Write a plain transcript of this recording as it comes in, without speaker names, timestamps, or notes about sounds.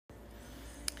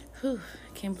Whew,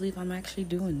 I can't believe I'm actually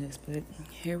doing this, but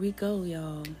here we go,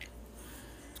 y'all.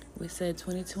 We said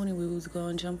 2020 we was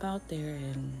going to jump out there,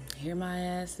 and here my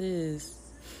ass is.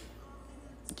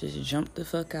 Just jump the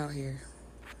fuck out here.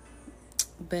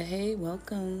 But hey,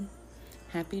 welcome.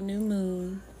 Happy new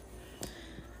moon.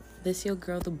 This your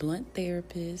girl, the Blunt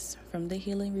Therapist from the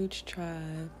Healing Roots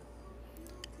Tribe.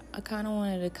 I kind of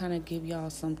wanted to give y'all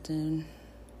something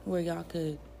where y'all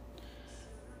could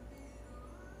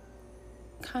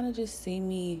kind of just see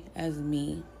me as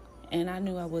me. And I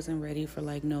knew I wasn't ready for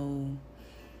no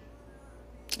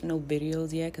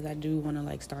videos yet, because I do want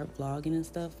to start vlogging and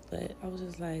stuff. But I was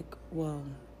just well,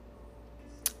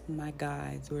 my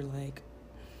guides were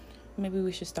maybe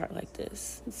we should start like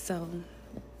this. So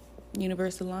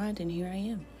universe aligned, and here I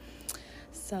am.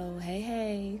 So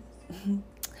hey.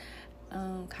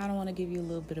 Kind of want to give you a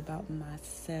little bit about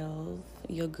myself.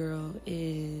 Your girl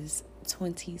is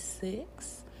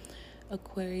 26,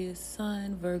 Aquarius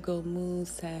sun, Virgo moon,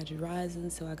 Sag rising.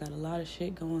 So I got a lot of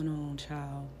shit going on,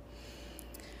 child.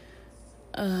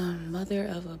 Mother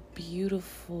of a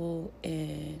beautiful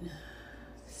and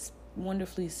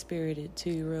wonderfully spirited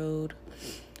 2-year-old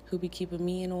who be keeping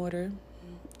me in order.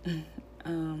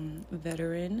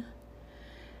 Veteran,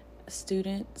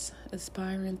 student,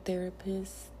 aspiring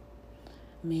therapist.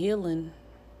 I'm healing,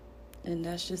 and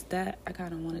that's just that. I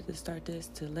kind of wanted to start this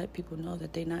to let people know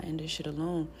that they not in this shit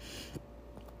alone.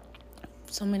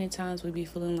 So many times we be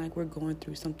feeling like we're going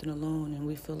through something alone, and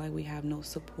we feel like we have no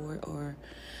support or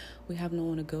we have no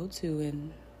one to go to,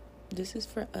 and this is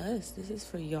for us. This is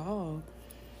for y'all.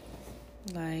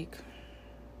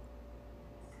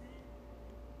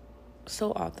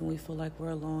 So often we feel like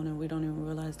we're alone, and we don't even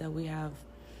realize that we have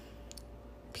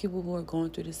people who are going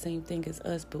through the same thing as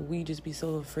us, but we just be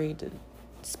so afraid to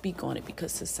speak on it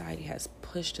because society has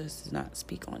pushed us to not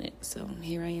speak on it. So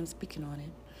here I am speaking on it.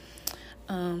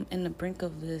 In the brink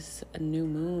of this new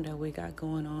moon that we got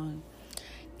going on,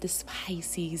 this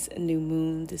Pisces new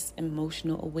moon, this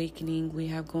emotional awakening we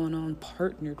have going on,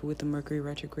 partnered with the Mercury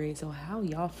retrograde. So how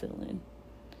y'all feeling?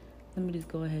 Let me just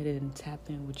go ahead and tap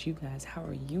in with you guys. How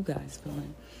are you guys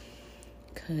feeling?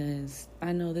 Because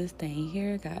I know this thing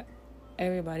here got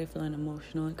everybody feeling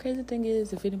emotional. And crazy thing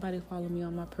is, if anybody follow me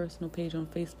on my personal page on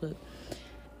Facebook,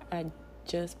 I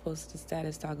just posted a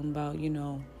status talking about,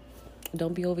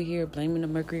 don't be over here blaming the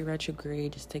Mercury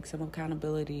retrograde. Just take some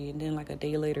accountability. And then a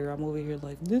day later, I'm over here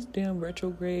this damn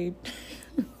retrograde.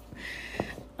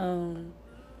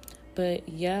 But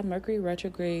yeah, Mercury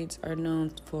retrogrades are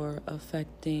known for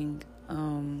affecting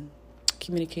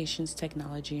communications,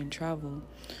 technology, and travel.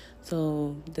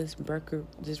 So this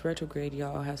retrograde,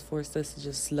 y'all, has forced us to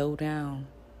just slow down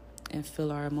and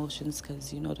feel our emotions, because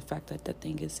the fact that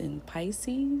thing is in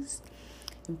Pisces,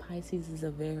 and Pisces is a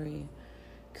very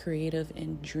creative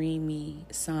and dreamy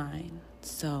sign.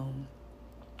 So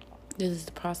this is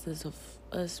the process of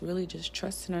us really just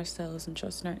trusting ourselves and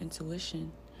trusting our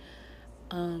intuition.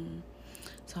 So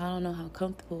I don't know how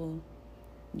comfortable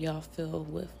y'all feel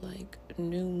with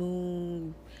new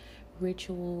moon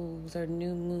rituals or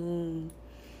new moon.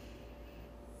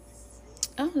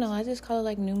 I don't know. I just call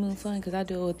it new moon fun because I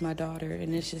do it with my daughter,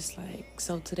 and it's just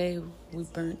so today we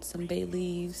burnt some bay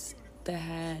leaves that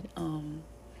had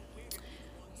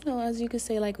as you could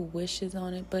say wishes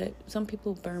on it, but some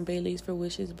people burn bay leaves for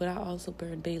wishes, but I also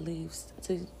burn bay leaves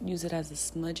to use it as a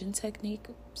smudging technique.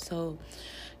 So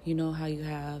how you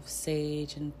have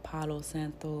sage and palo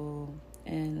santo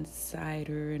and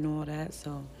cider and all that,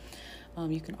 so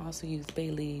you can also use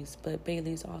bay leaves, but bay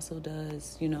leaves also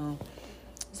does,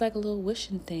 it's like a little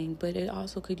wishing thing, but it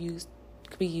also could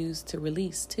be used to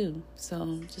release too.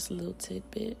 So just a little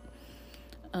tidbit.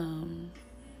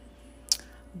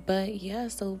 But yeah,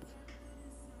 so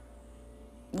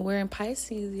we're in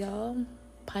Pisces, y'all.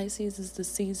 Pisces is the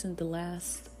season, the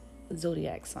last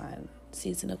zodiac sign,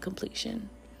 season of completion.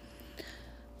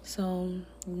 So,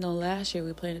 last year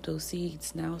we planted those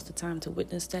seeds. Now it's the time to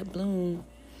witness that bloom.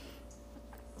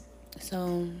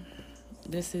 So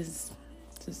this is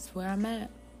where I'm at.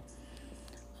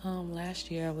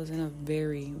 Last year I was in a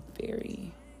very,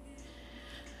 very,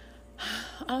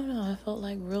 I don't know, I felt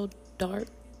real dark,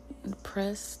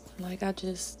 depressed. I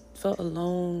just felt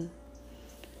alone,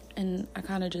 and I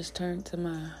kind of just turned to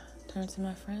my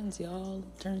friends, y'all.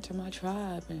 Turned to my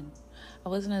tribe, and I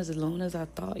wasn't as alone as I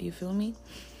thought. You feel me?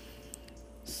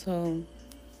 So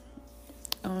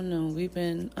I don't know. We've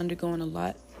been undergoing a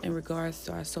lot in regards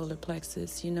to our solar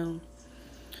plexus,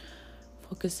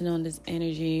 focusing on this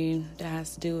energy that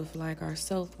has to do with our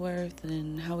self-worth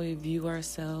and how we view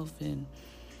ourselves and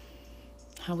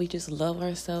how we just love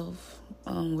ourselves.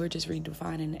 We're just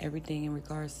redefining everything in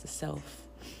regards to self.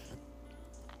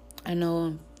 I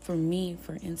know for me,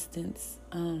 for instance,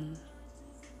 I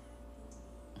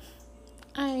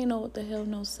ain't know what the hell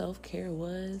no self-care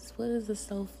was. What is the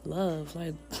self-love?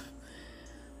 Like,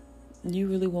 you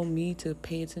really want me to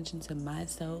pay attention to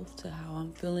myself, to how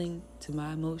I'm feeling, to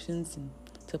my emotions, and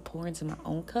to pour into my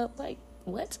own cup? Like,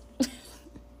 what?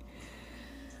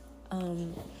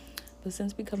 But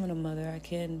since becoming a mother, I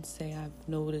can say I've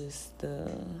noticed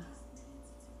the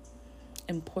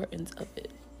importance of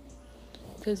it.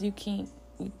 Because you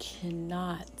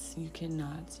cannot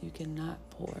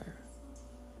pour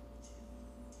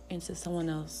into someone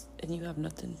else and you have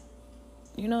nothing.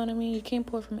 You know what I mean? You can't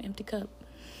pour from an empty cup.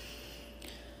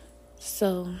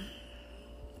 So,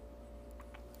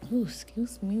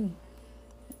 excuse me.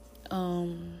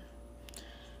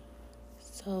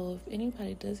 So if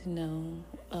anybody doesn't know,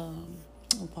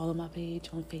 follow my page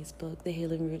on Facebook, The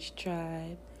Healing Rich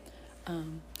Tribe.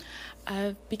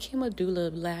 I became a doula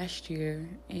last year,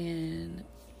 and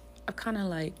I kind of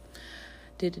like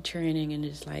did the training and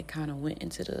just like kind of went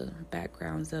into the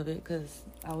backgrounds of it because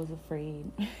I was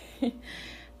afraid. I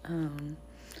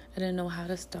didn't know how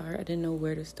to start. I didn't know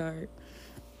where to start.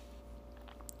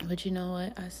 But you know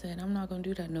what? I said, I'm not going to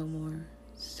do that no more.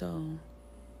 So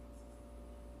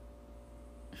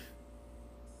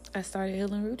I started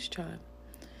Healing Roots Tribe.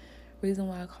 Reason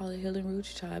why I call it Healing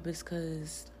Roots Tribe is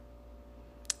because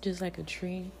just like a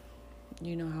tree,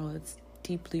 you know how it's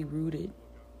deeply rooted.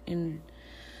 And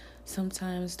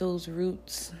sometimes those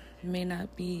roots may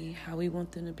not be how we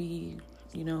want them to be,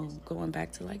 you know, going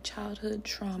back to like childhood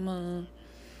trauma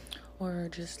or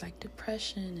just like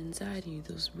depression, anxiety,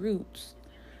 those roots.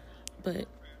 But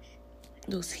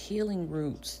those healing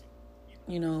roots,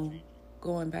 you know,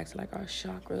 going back to like our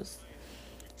chakras,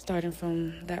 starting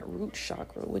from that root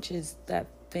chakra, which is that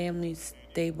family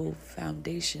stable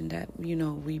foundation that, you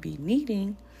know, we be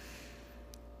needing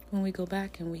when we go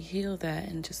back and we heal that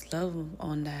and just love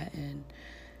on that and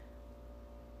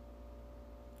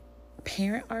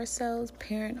parent ourselves,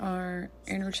 parent our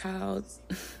inner child.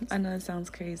 I know it sounds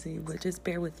crazy, but just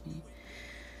bear with me.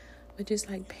 But just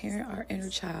like parent our inner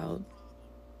child,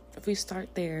 if we start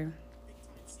there,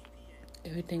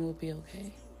 everything will be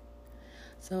okay.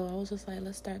 So I was just like,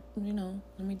 let's start, you know,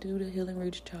 let me do the Healing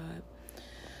Roots Tribe.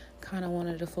 Kind of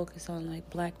wanted to focus on like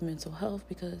Black mental health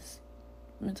because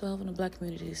mental health in the Black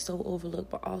community is so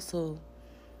overlooked, but also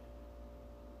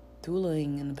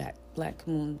doulaing in the Black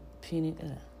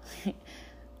community.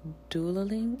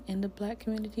 Doulaing in the Black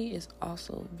community is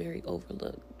also very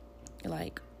overlooked.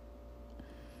 Like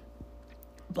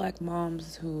Black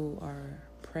moms who are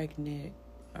pregnant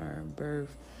or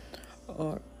birth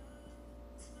or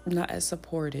not as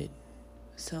supported.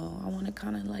 So I want to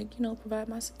kind of like, you know, provide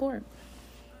my support.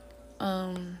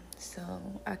 So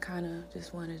I kind of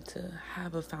just wanted to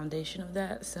have a foundation of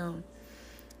that. So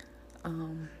a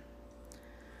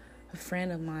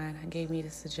friend of mine gave me the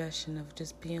suggestion of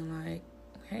just being like,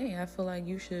 hey, I feel like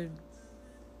you should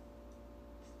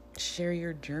share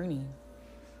your journey.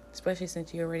 Especially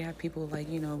since you already have people like,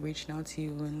 you know, reaching out to you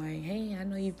and like, hey, I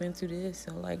know you've been through this.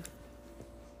 So like,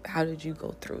 how did you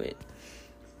go through it?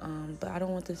 But I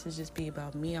don't want this to just be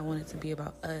about me. I want it to be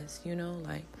about us, you know,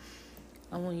 like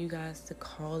I want you guys to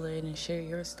call in and share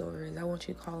your stories. I want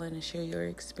you to call in and share your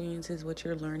experiences, what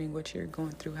you're learning, what you're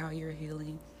going through, how you're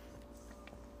healing.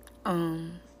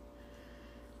 I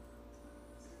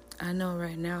know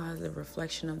right now as a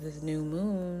reflection of this new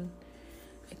moon,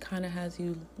 it kind of has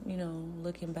you, you know,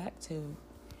 looking back to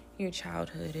your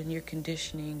childhood and your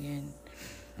conditioning and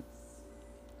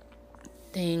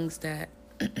things that,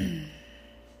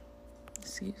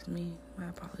 excuse me, my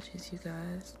apologies, you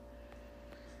guys.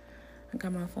 I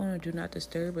got my phone on Do Not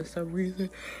Disturb for some reason.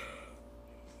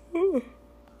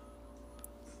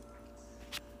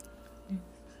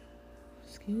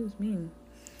 Excuse me.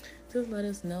 Just let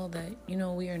us know that, you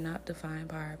know, we are not defined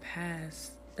by our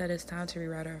past, that it's time to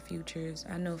rewrite our futures.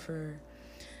 I know, for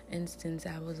instance,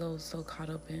 I was always so caught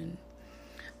up in,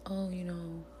 you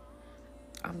know,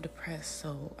 I'm depressed,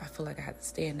 so I feel like I had to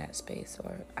stay in that space.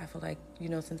 Or I feel like, you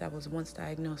know, since I was once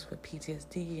diagnosed with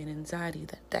PTSD and anxiety,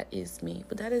 that is me.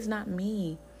 But that is not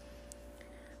me.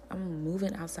 I'm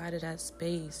moving outside of that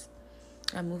space.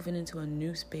 I'm moving into a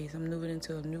new space. I'm moving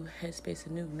into a new headspace,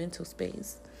 a new mental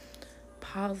space.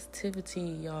 Positivity,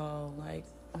 y'all. Like,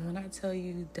 when I tell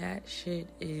you that shit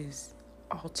is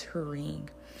altering.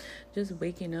 Just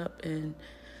waking up and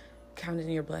counting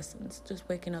your blessings. Just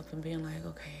waking up and being like,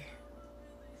 okay,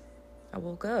 I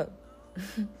woke up.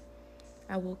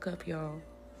 I woke up, y'all.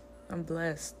 I'm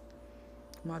blessed.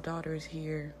 My daughter is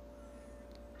here.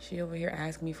 She over here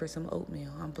asking me for some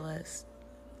oatmeal. I'm blessed.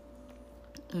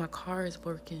 My car is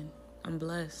working. I'm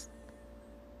blessed.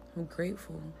 I'm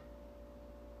grateful.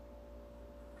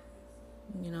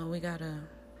 You know, we gotta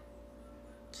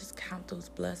just count those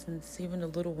blessings, even the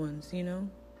little ones, you know?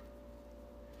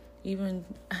 Even,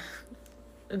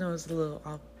 I know it's a little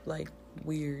off, like,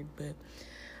 weird, but I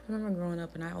remember growing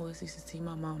up and I always used to see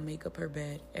my mom make up her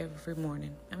bed every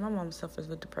morning. And my mom suffers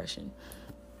with depression.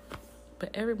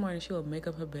 But every morning she would make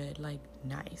up her bed, like,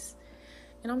 nice.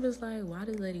 And I'm just like, why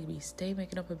does lady stay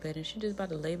making up her bed and she just about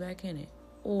to lay back in it?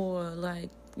 Or, like,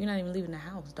 you're not even leaving the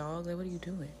house, dog. Like, what are you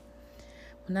doing?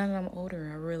 But now that I'm older,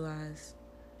 I realize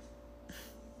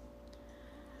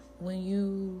when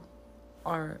you're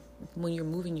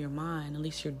moving your mind, at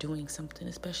least you're doing something,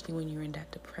 especially when you're in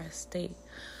that depressed state.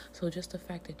 So just the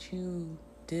fact that you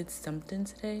did something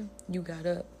today, you got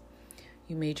up,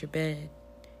 you made your bed,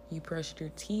 you brushed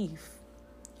your teeth,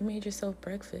 you made yourself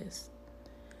breakfast.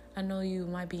 I know you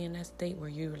might be in that state where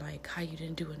you're like, how you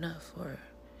didn't do enough, or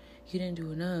you didn't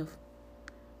do enough.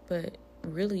 But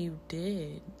really you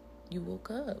did. You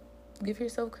woke up. Give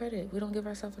yourself credit. We don't give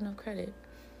ourselves enough credit.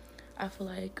 I feel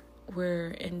like we're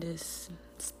in this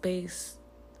space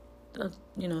of,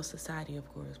 society,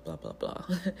 of course, blah, blah, blah,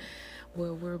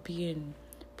 where we're being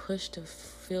pushed to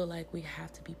feel like we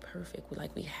have to be perfect,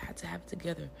 like we had to have it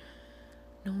together.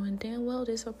 Knowing damn well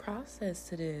there's a process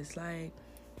to this. Like,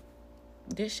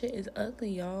 this shit is ugly,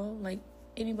 y'all. Like,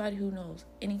 anybody who knows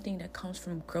anything that comes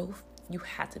from growth, you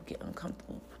have to get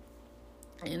uncomfortable.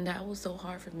 And that was so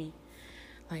hard for me.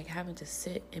 Like, having to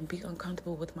sit and be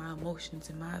uncomfortable with my emotions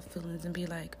and my feelings and be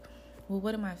like, well,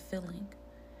 what am I feeling?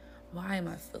 Why am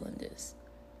I feeling this?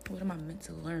 What am I meant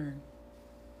to learn?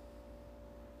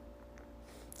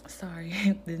 Sorry,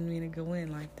 didn't mean to go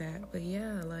in like that. But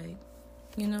yeah, like,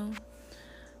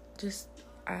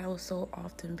 I was so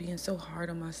often being so hard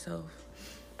on myself.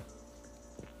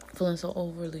 Feeling so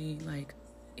overly, like,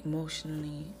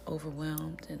 emotionally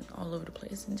overwhelmed and all over the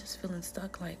place. And just feeling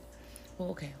stuck like, well,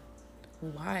 okay,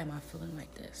 why am I feeling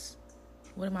like this?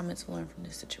 What am I meant to learn from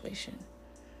this situation?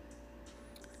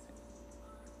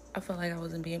 I felt like I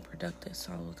wasn't being productive,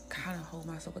 so I would kind of hold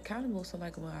myself accountable. So,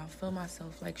 like, when I feel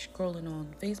myself, like, scrolling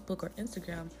on Facebook or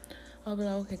Instagram, I'll be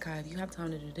like, okay, Kai, if you have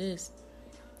time to do this,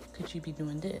 could you be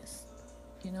doing this?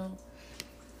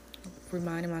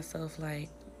 Reminding myself, like,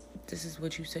 this is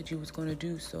what you said you was going to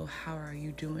do, so how are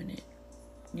you doing it?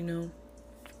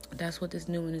 That's what this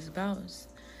new one is about,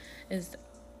 is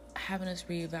having us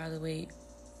reevaluate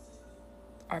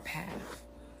our path.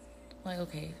 Like,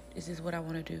 okay, is this what I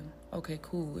want to do? Okay,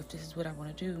 cool. If this is what I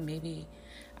want to do, maybe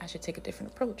I should take a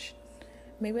different approach.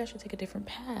 Maybe I should take a different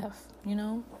path,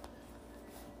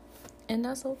 And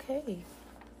that's okay.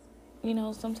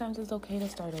 Sometimes it's okay to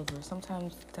start over.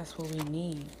 Sometimes that's what we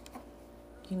need.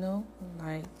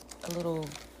 Like a little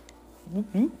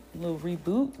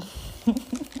reboot.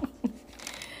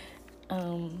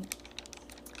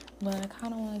 But I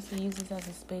kind of wanted to use this as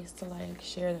a space to, like,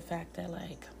 share the fact that,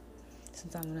 like,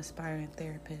 since I'm an aspiring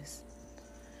therapist,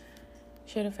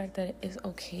 share the fact that it's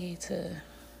okay to,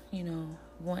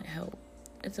 want help.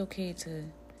 It's okay to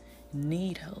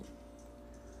need help.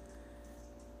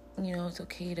 It's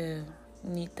okay to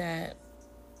need that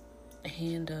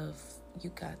hand of, you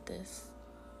got this.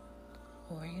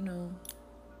 Or,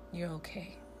 you're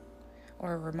okay.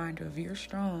 Or a reminder of, you're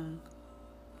strong.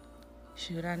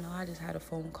 Shoot, I know I just had a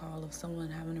phone call of someone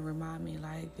having to remind me,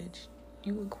 like, bitch,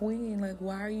 you a queen. Like,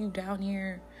 why are you down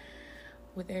here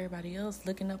with everybody else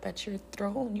looking up at your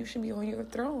throne? You should be on your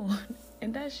throne.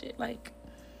 And that shit, like,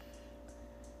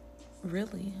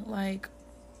 really, like,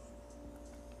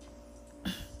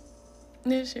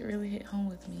 this shit really hit home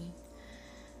with me.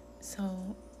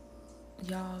 So,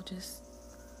 y'all just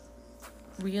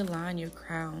realign your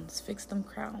crowns. Fix them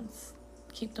crowns.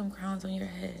 Keep them crowns on your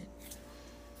head.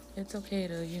 It's okay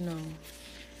to,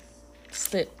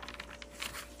 slip.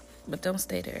 But don't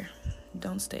stay there.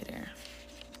 Don't stay there.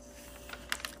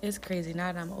 It's crazy.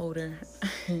 Now that I'm older,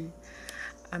 I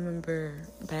remember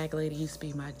Bag Lady used to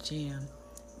be my jam.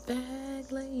 Bag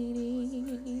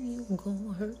Lady, I'm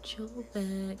gonna hurt your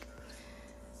back.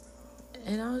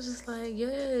 And I was just like,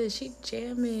 yeah, she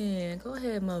jamming. Go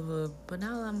ahead, mother. But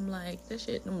now I'm like, that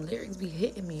shit, them lyrics be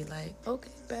hitting me. Like, okay,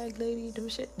 Bag Lady, them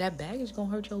shit, that baggage gonna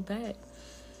hurt your back.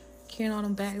 Carrying all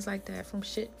them bags like that from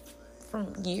shit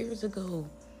from years ago.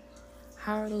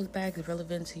 How are those bags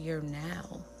relevant to your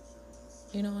now?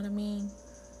 You know what I mean?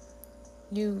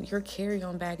 Your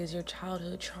carry-on bag is your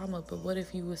childhood trauma, but what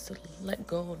if you was to let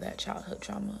go of that childhood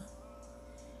trauma?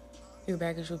 Your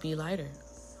baggage would be lighter.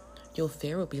 Your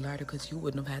fare would be lighter because you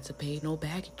wouldn't have had to pay no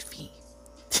baggage fee.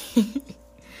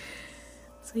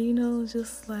 So,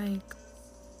 just like,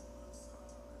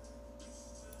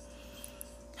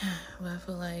 but I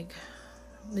feel like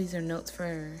These are notes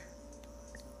for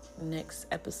next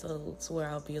episodes where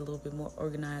I'll be a little bit more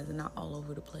organized and not all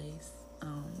over the place.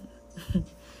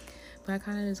 But I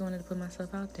kind of just wanted to put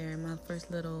myself out there in my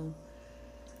first little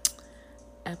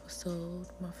episode,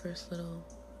 my first little,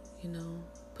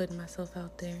 putting myself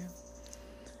out there.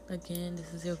 Again,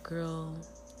 this is your girl,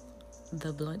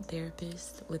 the Blunt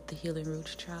Therapist with the Healing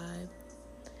Roots Tribe.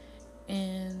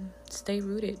 And stay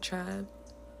rooted, tribe.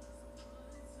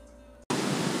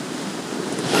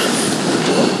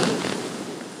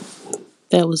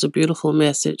 That was a beautiful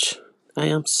message. I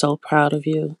am so proud of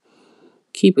you.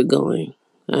 Keep it going.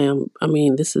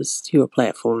 This is your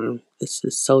platform. This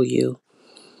is so you.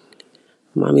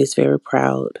 Mommy is very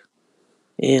proud.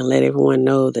 And let everyone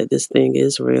know that this thing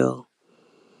is real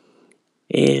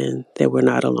and that we're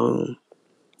not alone.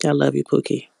 I love you,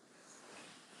 Pookie.